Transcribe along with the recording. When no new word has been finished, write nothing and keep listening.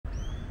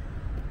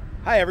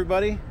Hi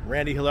everybody,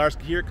 Randy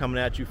Hilarski here,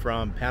 coming at you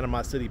from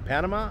Panama City,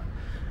 Panama.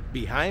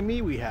 Behind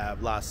me we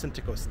have La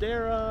Cinta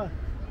Costera.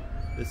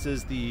 This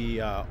is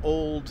the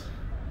old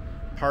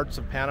parts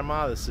of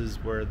Panama. This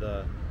is where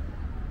the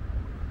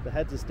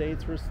heads of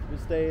states would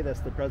stay.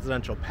 That's the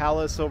presidential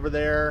palace over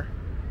there.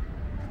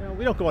 You know,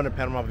 we don't go into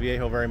Panama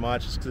Viejo very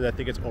much just because I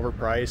think it's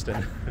overpriced,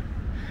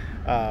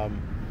 and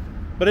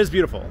but it's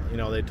beautiful. You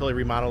know, they totally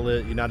remodeled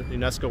it.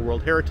 UNESCO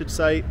World Heritage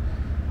Site.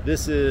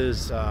 This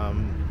is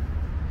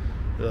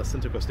the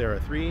Cinta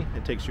Costera 3.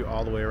 It takes you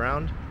all the way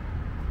around.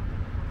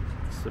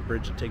 It's the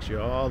bridge that takes you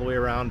all the way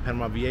around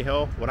Panama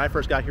Viejo. When I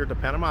first got here to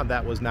Panama,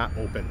 that was not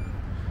open.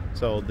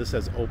 So this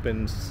has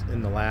opened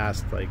in the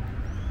last like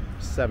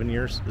 7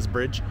 years, this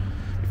bridge,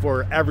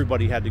 before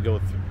everybody had to go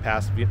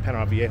past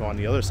Panama Viejo on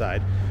the other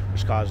side,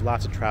 which caused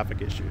lots of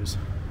traffic issues.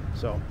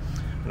 So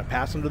I'm gonna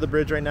pass under the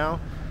bridge right now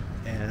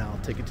and I'll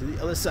take it to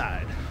the other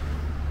side.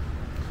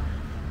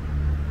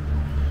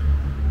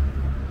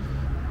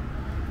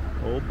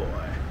 Oh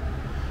boy.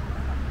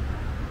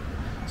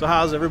 So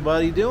how's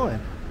everybody doing?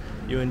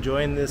 You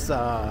enjoying this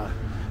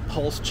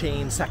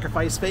Pulsechain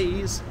sacrifice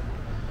phase?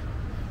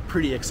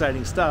 Pretty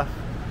exciting stuff.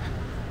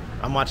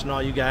 I'm watching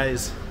all you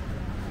guys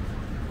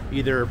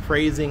either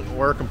praising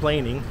or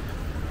complaining,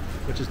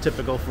 which is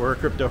typical for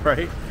crypto,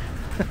 right?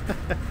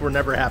 We're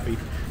never happy.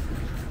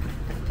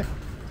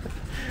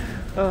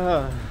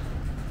 So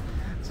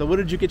what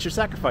did you get your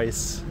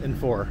sacrifice in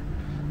for?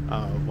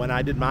 When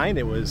I did mine,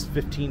 it was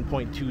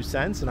 15.2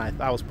 cents, and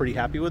I was pretty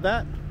happy with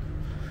that.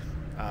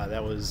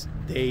 That was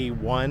day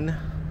one,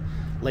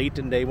 late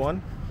in day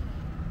one.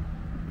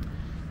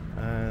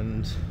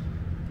 And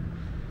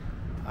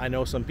I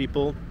know some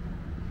people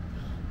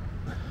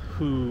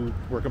who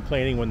were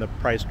complaining when the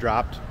price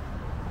dropped,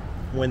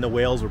 when the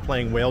whales were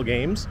playing whale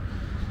games.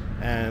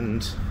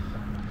 And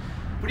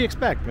what do you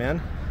expect,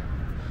 man?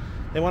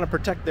 They want to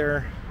protect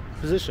their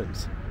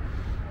positions.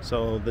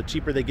 So the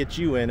cheaper they get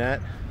you in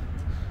at,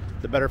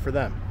 the better for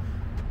them.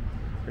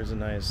 Here's a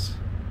nice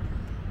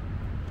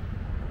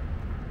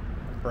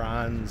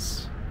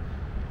bronze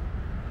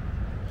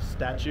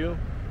statue.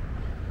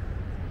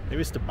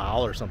 Maybe it's the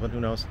Baal or something, who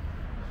knows?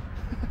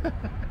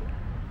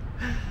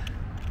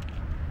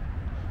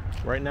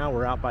 Right now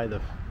we're out by the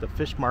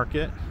fish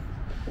market.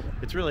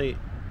 It's really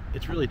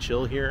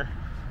chill here.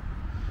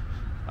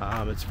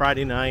 It's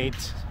Friday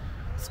night.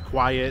 It's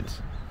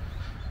quiet.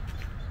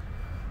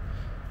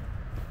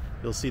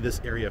 You'll see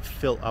this area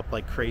fill up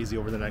like crazy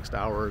over the next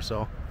hour or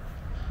so.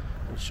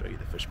 Let me show you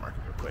the fish market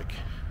real quick.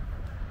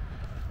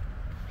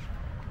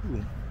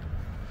 Ooh.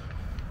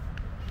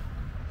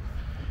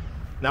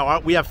 Now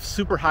we have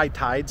super high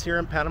tides here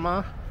in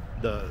Panama.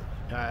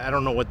 I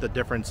don't know what the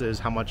difference is,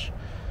 how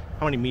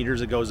many meters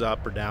it goes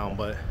up or down,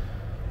 but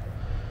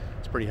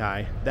it's pretty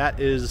high. That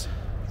is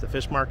the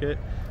fish market.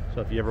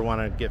 So if you ever want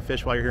to get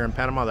fish while you're here in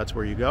Panama, that's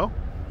where you go.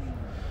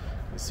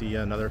 You see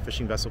another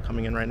fishing vessel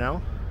coming in right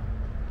now.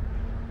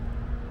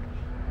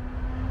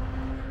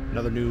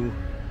 Another new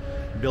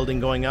building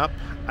going up.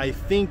 I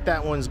think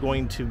that one's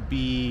going to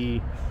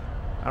be,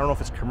 I don't know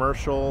if it's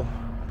commercial,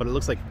 but it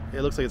looks like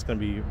it's going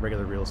to be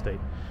regular real estate.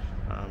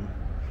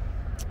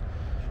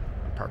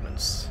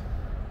 Apartments.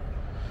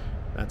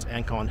 That's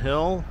Ancon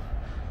Hill.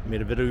 I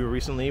made a video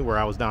recently where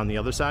I was down the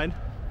other side.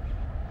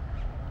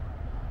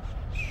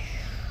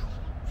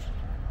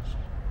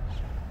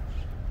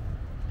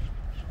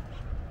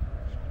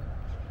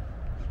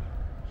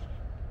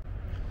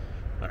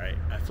 All right,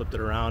 I flipped it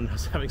around. I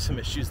was having some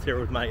issues there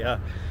with my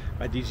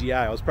my DJI.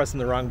 I was pressing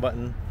the wrong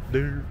button.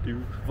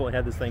 I've only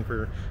had this thing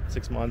for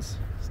 6 months.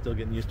 Still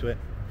getting used to it.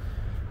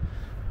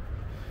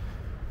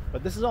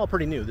 But this is all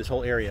pretty new, this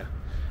whole area.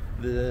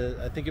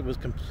 I think it was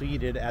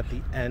completed at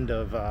the end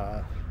of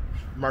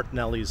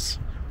Martinelli's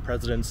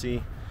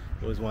presidency.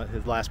 It was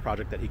his last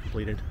project that he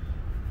completed.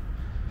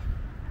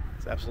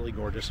 It's absolutely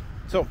gorgeous.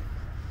 So,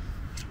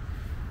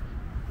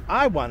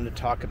 I wanted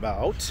to talk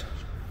about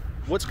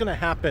what's going to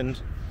happen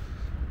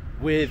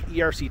with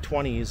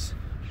ERC20s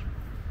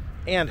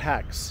and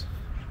HEX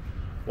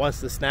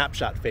once the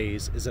Snapshot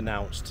phase is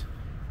announced.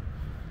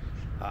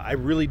 I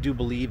really do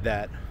believe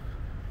that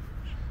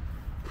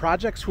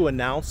projects who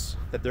announce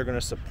that they're going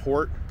to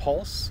support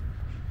Pulse,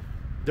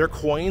 their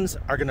coins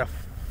are going to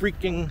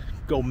freaking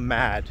go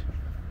mad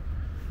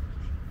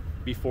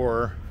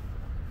before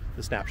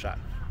the Snapshot.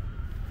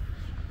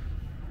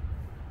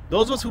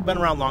 Those of us who've been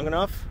around long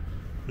enough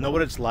know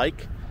what it's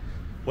like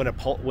when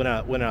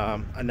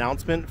a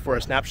announcement for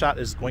a Snapshot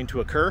is going to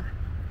occur.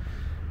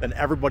 Then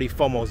everybody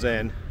FOMOs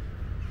in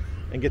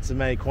and gets as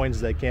many coins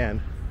as they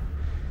can.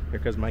 Here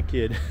comes my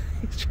kid.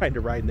 He's trying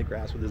to ride in the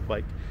grass with his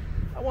bike.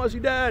 I want you,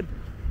 Dad.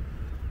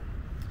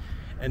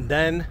 And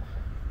then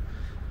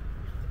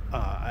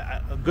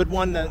a good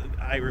one that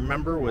I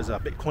remember was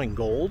Bitcoin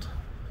Gold.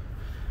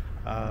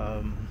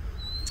 A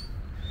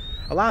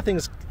lot of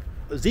things.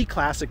 Z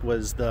Classic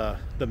was the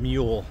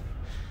mule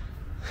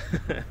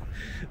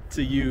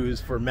to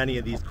use for many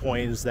of these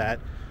coins that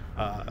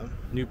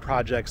new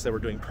projects that were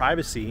doing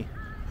privacy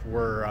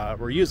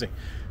were using.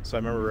 So I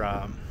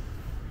remember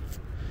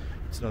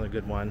another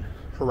good one?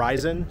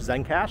 Horizon,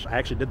 Zencash. I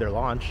actually did their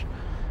launch.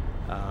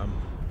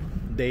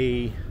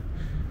 They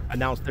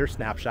announced their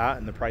snapshot,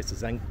 and the price of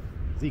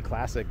Z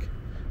Classic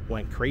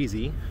went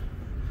crazy.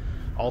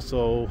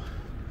 Also,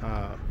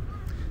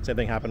 same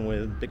thing happened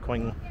with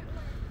Bitcoin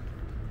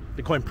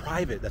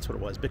Private. That's what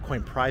it was,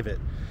 Bitcoin Private.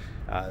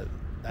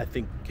 I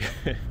think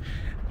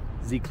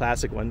Z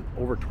Classic went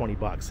over 20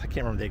 bucks. I can't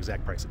remember the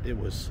exact price. It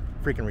was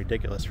freaking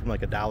ridiculous, from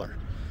like $1.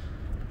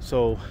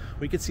 So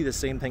we could see the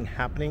same thing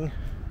happening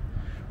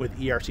with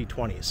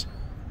ERC20s.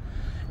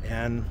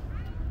 And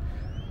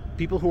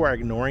people who are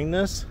ignoring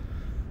this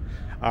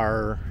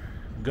are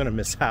gonna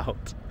miss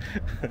out.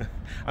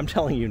 I'm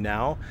telling you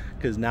now,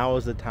 because now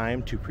is the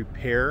time to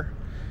prepare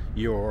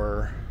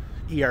your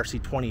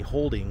ERC20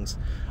 holdings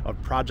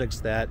of projects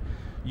that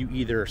you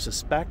either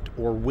suspect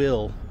or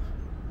will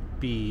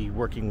be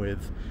working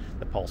with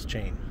the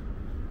Pulsechain.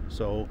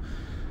 So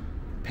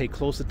pay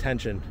close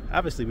attention.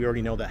 Obviously, we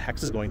already know that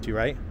Hex is going to,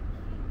 right?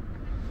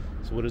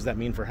 So what does that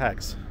mean for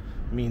Hex?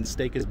 It means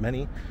stake as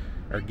many,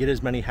 or get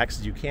as many Hex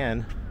as you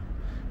can,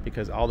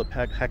 because all the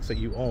Hex that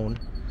you own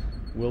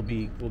will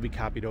be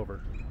copied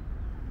over.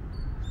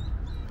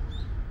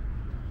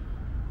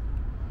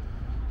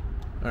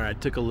 All right,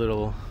 took a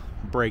little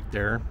break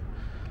there.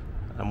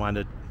 I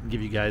wanted to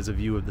give you guys a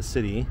view of the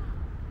city.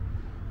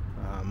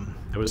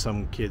 There was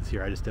some kids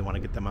here. I just didn't want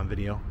to get them on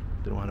video.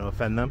 Didn't want to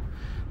offend them.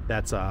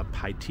 That's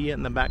Paitea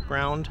in the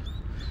background.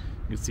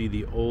 You can see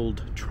the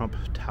old Trump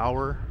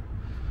Tower.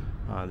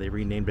 They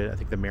renamed it. I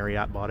think the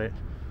Marriott bought it.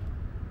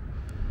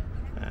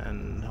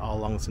 And all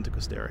along Santa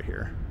Costera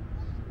here.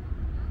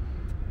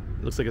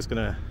 Looks like it's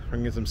gonna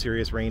bring in some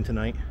serious rain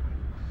tonight.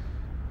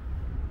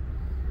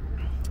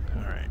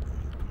 All right,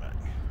 come back.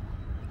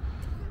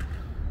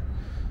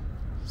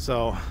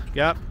 So,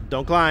 yep,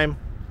 don't climb.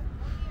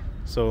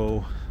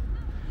 So,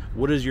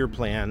 what is your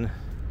plan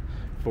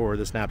for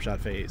the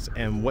snapshot phase?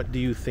 And what do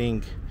you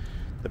think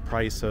the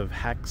price of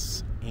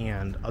Hex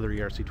and other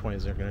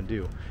ERC20s are gonna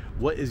do?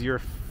 What is your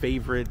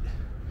favorite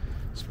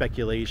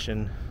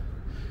speculation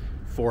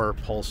for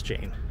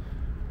Pulsechain?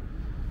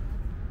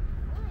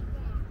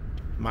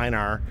 Mine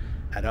are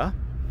ETA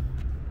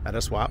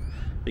swap,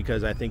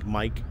 because I think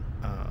Mike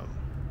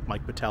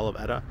Patel of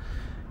ETA,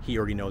 he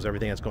already knows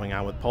everything that's going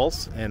on with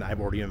Pulse, and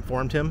I've already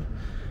informed him,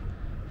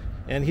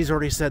 and he's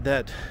already said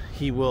that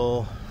he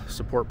will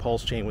support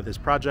Pulsechain with his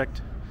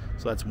project.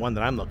 So that's one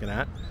that I'm looking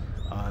at.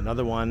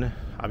 Another one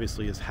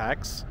obviously is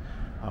Hex.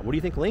 What do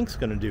you think Link's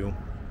gonna do?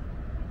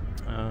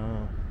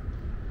 I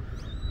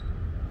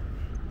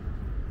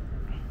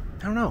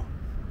don't know.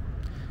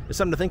 It's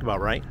something to think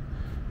about, right?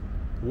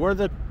 What are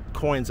the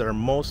coins that are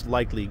most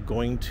likely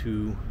going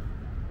to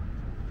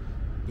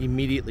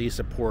immediately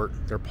support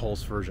their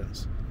Pulse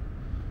versions?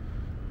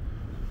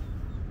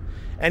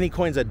 Any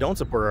coins that don't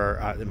support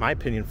are, in my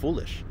opinion,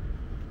 foolish.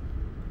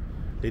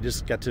 They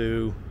just got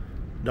to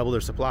double their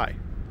supply.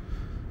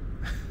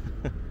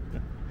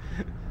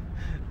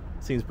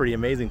 Seems pretty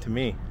amazing to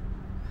me.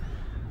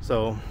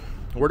 So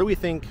where do we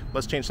think,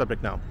 let's change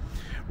subject now.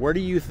 Where do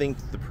you think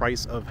the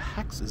price of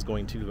Hex is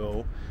going to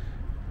go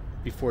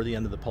before the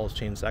end of the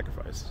Pulsechain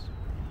sacrifice?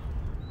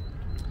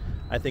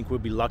 I think we'll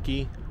be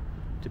lucky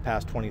to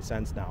pass 20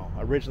 cents now.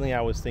 Originally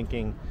I was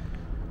thinking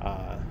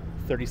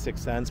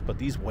 36 cents, but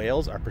these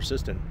whales are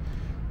persistent.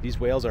 These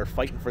whales are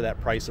fighting for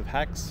that price of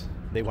Hex.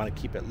 They want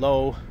to keep it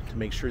low to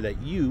make sure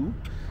that you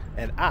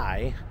and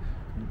I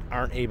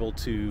aren't able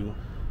to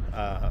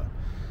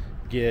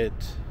get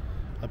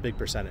a big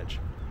percentage.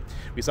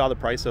 We saw the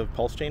price of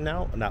Pulsechain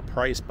now, not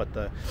price, but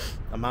the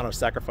amount of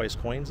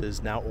sacrificed coins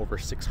is now over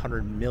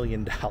 $600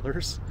 million.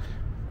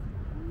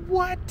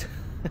 What?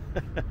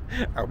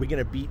 Are we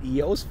gonna beat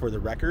EOS for the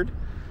record?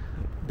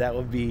 That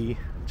would be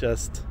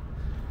just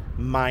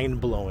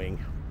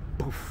mind-blowing.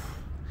 Poof.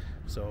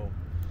 So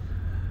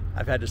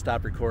I've had to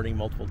stop recording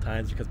multiple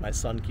times because my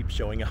son keeps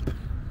showing up.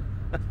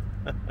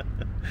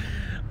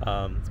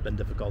 It's been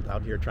difficult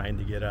out here trying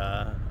to get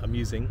a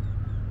Musing,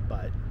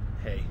 but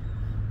hey,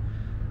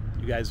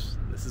 you guys,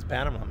 this is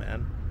Panama,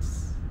 man.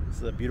 This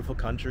is a beautiful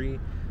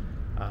country.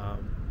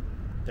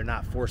 They're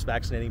not forced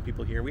vaccinating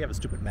people here. We have a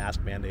stupid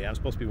mask mandate. I'm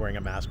supposed to be wearing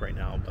a mask right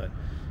now, but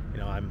you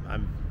know,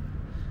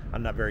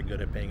 I'm not very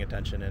good at paying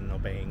attention and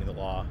obeying the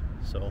law.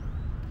 So,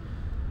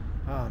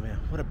 oh man,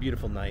 what a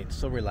beautiful night.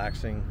 So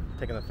relaxing.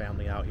 Taking the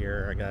family out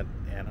here. I got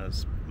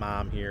Anna's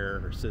mom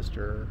here, her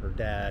sister, her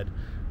dad.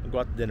 We'll go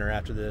out to dinner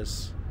after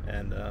this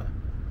and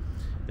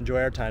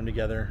enjoy our time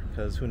together,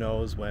 because who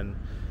knows when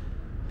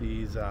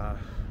these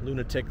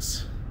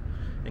lunatics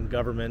in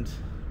government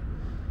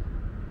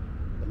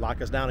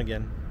lock us down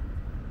again,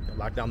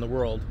 lock down the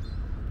world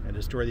and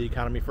destroy the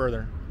economy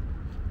further.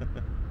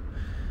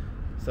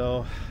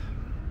 So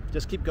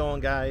just keep going,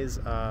 guys.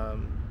 I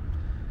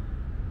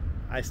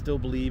still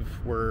believe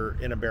we're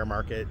in a bear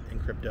market in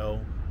crypto.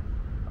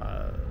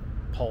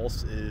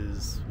 Pulse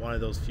is one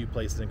of those few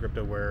places in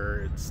crypto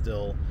where it's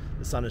still,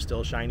 the sun is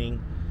still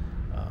shining.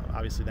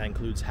 Obviously that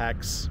includes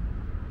Hex,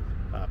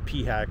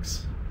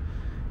 P-Hex.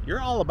 You're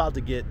all about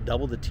to get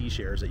double the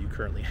T-shares that you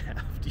currently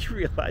have. Do you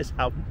realize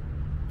how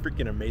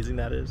freaking amazing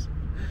that is?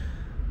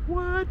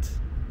 What?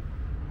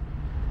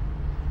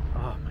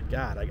 Oh my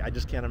God, I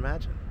just can't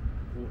imagine.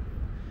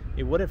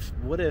 What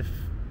if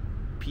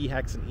P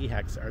hex and E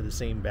hex are the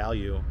same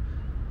value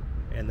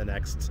in the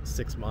next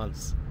 6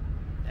 months?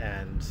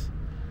 And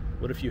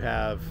what if you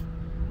have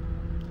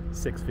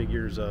 6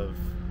 figures of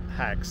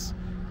hex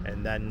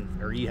and then,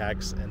 or E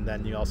hex, and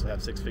then you also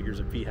have 6 figures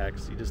of P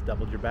hex? You just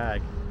doubled your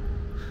bag.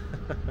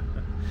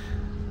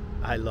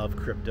 I love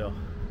crypto.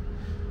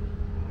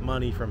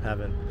 Money from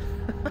heaven.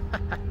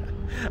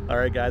 All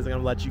right, guys, I'm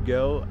gonna let you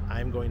go.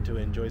 I'm going to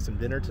enjoy some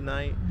dinner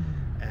tonight,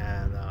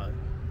 and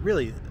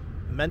really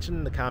mention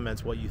in the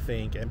comments what you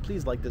think, and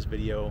please like this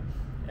video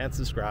and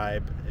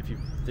subscribe if you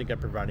think I'm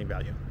providing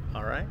value.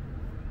 All right,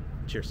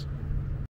 cheers.